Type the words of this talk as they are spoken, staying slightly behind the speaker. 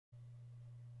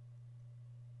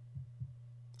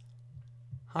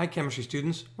Hi, chemistry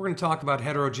students. We're going to talk about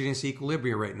heterogeneous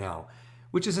equilibria right now,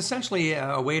 which is essentially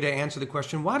a way to answer the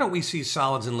question, why don't we see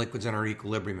solids and liquids in our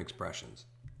equilibrium expressions?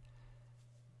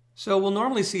 So we'll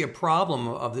normally see a problem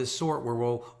of this sort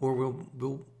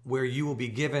where you will be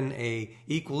given a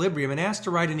equilibrium and asked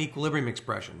to write an equilibrium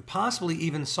expression, possibly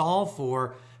even solve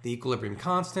for the equilibrium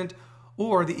constant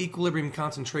or the equilibrium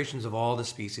concentrations of all the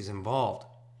species involved.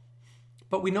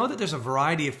 But we know that there's a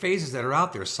variety of phases that are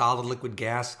out there, solid, liquid,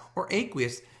 gas, or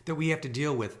aqueous, that we have to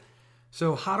deal with.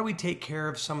 So how do we take care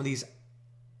of some of these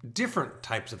different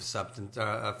types of substance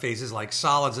phases like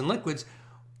solids and liquids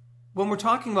when we're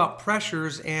talking about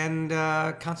pressures and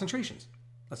concentrations?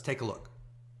 Let's take a look.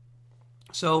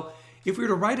 So if we were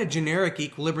to write a generic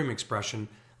equilibrium expression,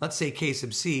 let's say K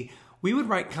sub C, we would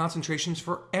write concentrations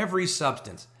for every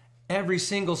substance, every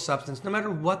single substance, no matter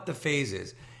what the phase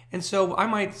is. And so I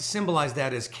might symbolize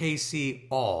that as Kc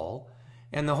all.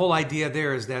 And the whole idea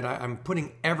there is that I'm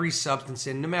putting every substance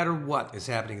in no matter what is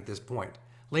happening at this point.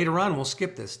 Later on, we'll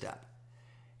skip this step.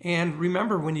 And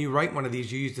remember, when you write one of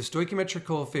these, you use the stoichiometric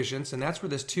coefficients, and that's where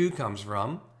this 2 comes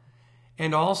from.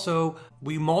 And also,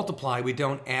 we multiply, we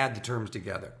don't add the terms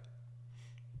together.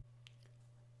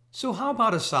 So how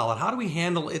about a solid? How do we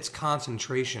handle its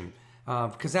concentration?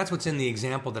 Because that's what's in the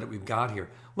example that we've got here.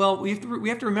 Well, we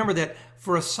have to remember that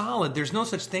for a solid, there's no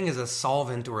such thing as a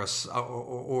solvent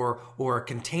or a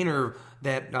container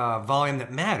that volume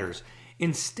that matters.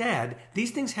 Instead,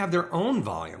 these things have their own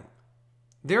volume.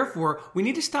 Therefore, we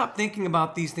need to stop thinking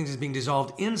about these things as being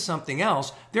dissolved in something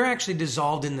else. They're actually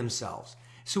dissolved in themselves.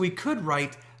 So we could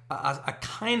write a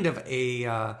kind of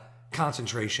a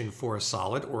concentration for a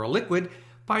solid or a liquid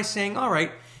by saying, all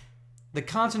right, the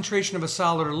concentration of a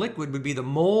solid or liquid would be the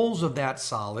moles of that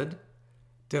solid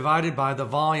divided by the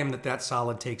volume that that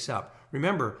solid takes up.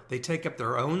 Remember, they take up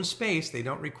their own space. They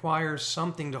don't require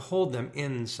something to hold them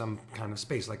in some kind of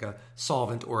space, like a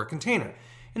solvent or a container.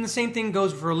 And the same thing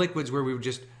goes for liquids, where we would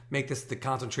just make this the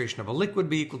concentration of a liquid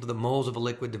be equal to the moles of a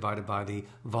liquid divided by the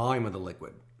volume of the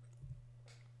liquid.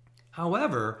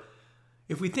 However,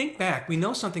 if we think back, we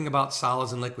know something about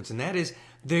solids and liquids, and that is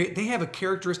they have a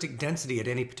characteristic density at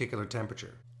any particular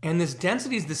temperature. And this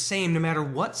density is the same no matter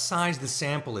what size the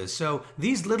sample is. So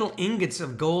these little ingots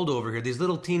of gold over here, these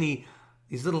little teeny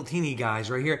guys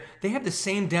right here, they have the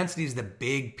same density as the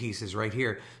big pieces right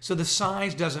here. So the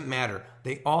size doesn't matter.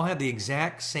 They all have the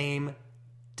exact same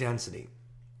density.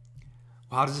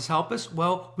 How does this help us?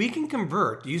 Well, we can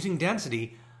convert, using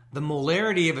density, the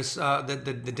molarity of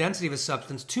the density of a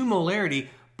substance to molarity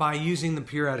by using the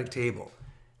periodic table.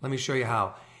 Let me show you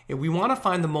how. If we want to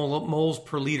find the moles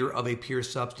per liter of a pure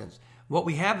substance, what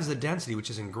we have is the density, which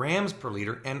is in grams per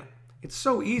liter, and it's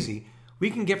so easy.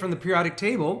 We can get from the periodic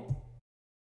table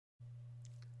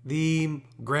the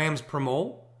grams per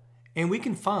mole, and we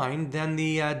can find then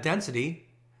the density.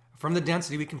 From the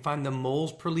density, we can find the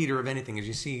moles per liter of anything. As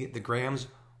you see, the grams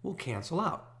will cancel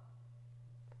out.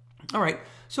 All right,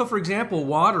 so for example,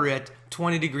 water at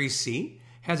 20 degrees C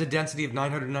has a density of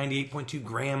 998.2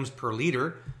 grams per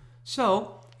liter.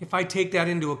 So if I take that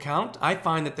into account, I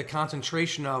find that the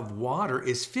concentration of water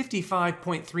is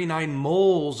 55.39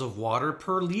 moles of water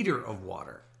per liter of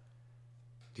water.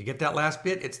 Do you get that last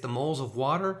bit? It's the moles of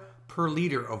water per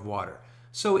liter of water.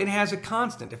 So it has a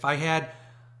constant. If I had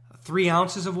 3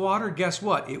 ounces of water, guess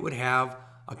what? It would have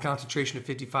a concentration of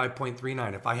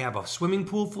 55.39. If I have a swimming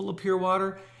pool full of pure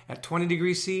water at 20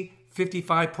 degrees C,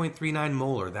 55.39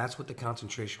 molar. That's what the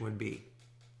concentration would be.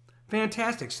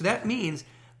 Fantastic. So that means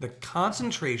the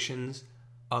concentrations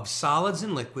of solids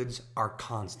and liquids are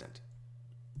constant.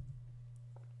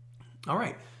 All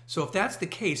right. So if that's the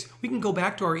case, we can go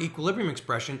back to our equilibrium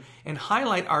expression and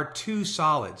highlight our 2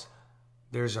 solids.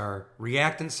 There's our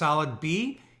reactant solid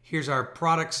B. Here's our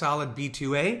product solid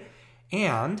B2A.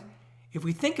 And if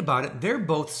we think about it,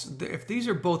 if these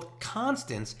are both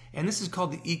constants, and this is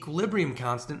called the equilibrium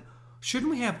constant,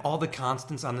 shouldn't we have all the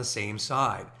constants on the same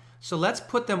side? So let's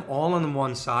put them all on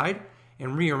one side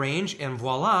and rearrange, and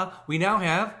voila, we now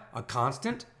have a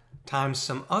constant times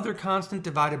some other constant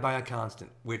divided by a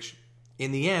constant, which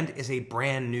in the end is a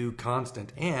brand new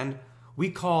constant. And we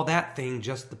call that thing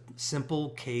just the simple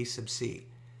K sub C.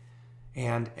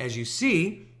 And as you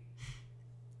see,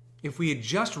 if we had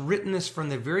just written this from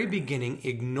the very beginning,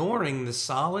 ignoring the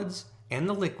solids and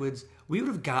the liquids, we would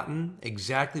have gotten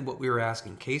exactly what we were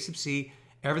asking. K sub C,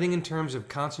 everything in terms of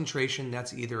concentration,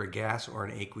 that's either a gas or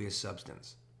an aqueous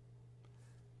substance.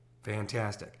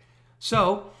 Fantastic.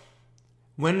 So,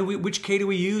 which K do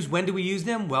we use? When do we use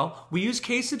them? Well, we use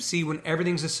K sub C when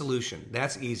everything's a solution.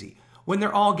 That's easy. When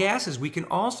they're all gases, we can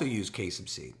also use K sub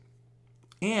C.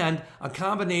 And a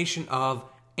combination of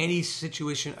any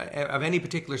situation of any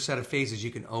particular set of phases,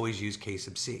 you can always use K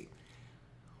sub C.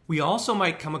 We also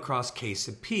might come across K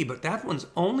sub P, but that one's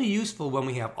only useful when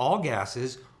we have all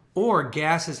gases or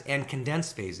gases and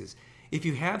condensed phases. If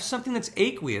you have something that's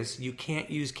aqueous, you can't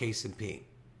use K sub P.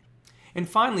 And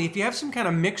finally, if you have some kind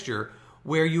of mixture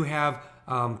where you have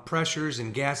pressures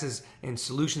and gases and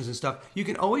solutions and stuff, you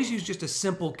can always use just a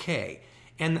simple K.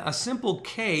 And a simple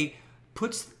K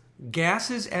puts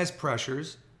gases as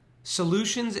pressures,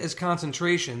 solutions as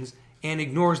concentrations, and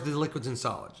ignores the liquids and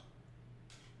solids.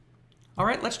 All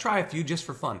right, let's try a few just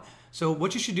for fun. So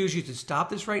what you should do is you should stop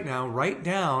this right now, write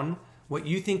down what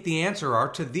you think the answer are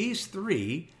to these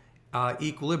three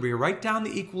equilibria. Write down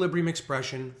the equilibrium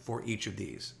expression for each of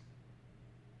these.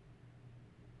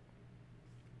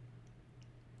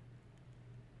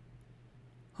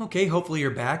 Okay, hopefully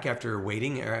you're back after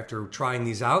waiting, or after trying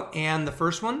these out. And the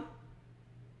first one?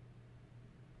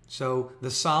 So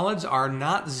the solids are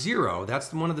not zero.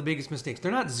 That's one of the biggest mistakes.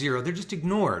 They're not zero, they're just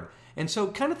ignored. And so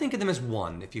kind of think of them as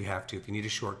 1 if you have to, if you need a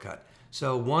shortcut.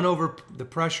 So 1 over the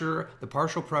pressure, the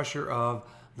partial pressure of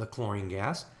the chlorine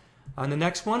gas. On the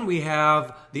next one, we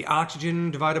have the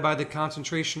oxygen divided by the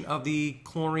concentration of the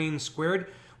chlorine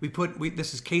squared.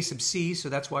 This is K sub C, so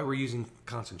that's why we're using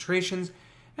concentrations.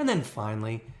 And then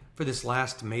finally, for this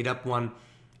last made-up one,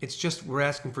 we're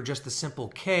asking for just the simple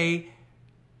K.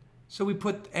 So we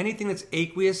put anything that's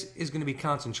aqueous is going to be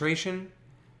concentration.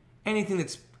 Anything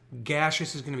that's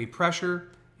gaseous is going to be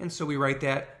pressure. And so we write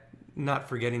that, not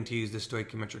forgetting to use the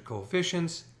stoichiometric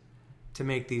coefficients to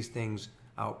make these things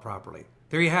out properly.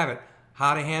 There you have it.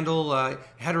 How to handle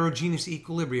heterogeneous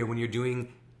equilibria when you're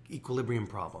doing equilibrium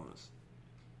problems.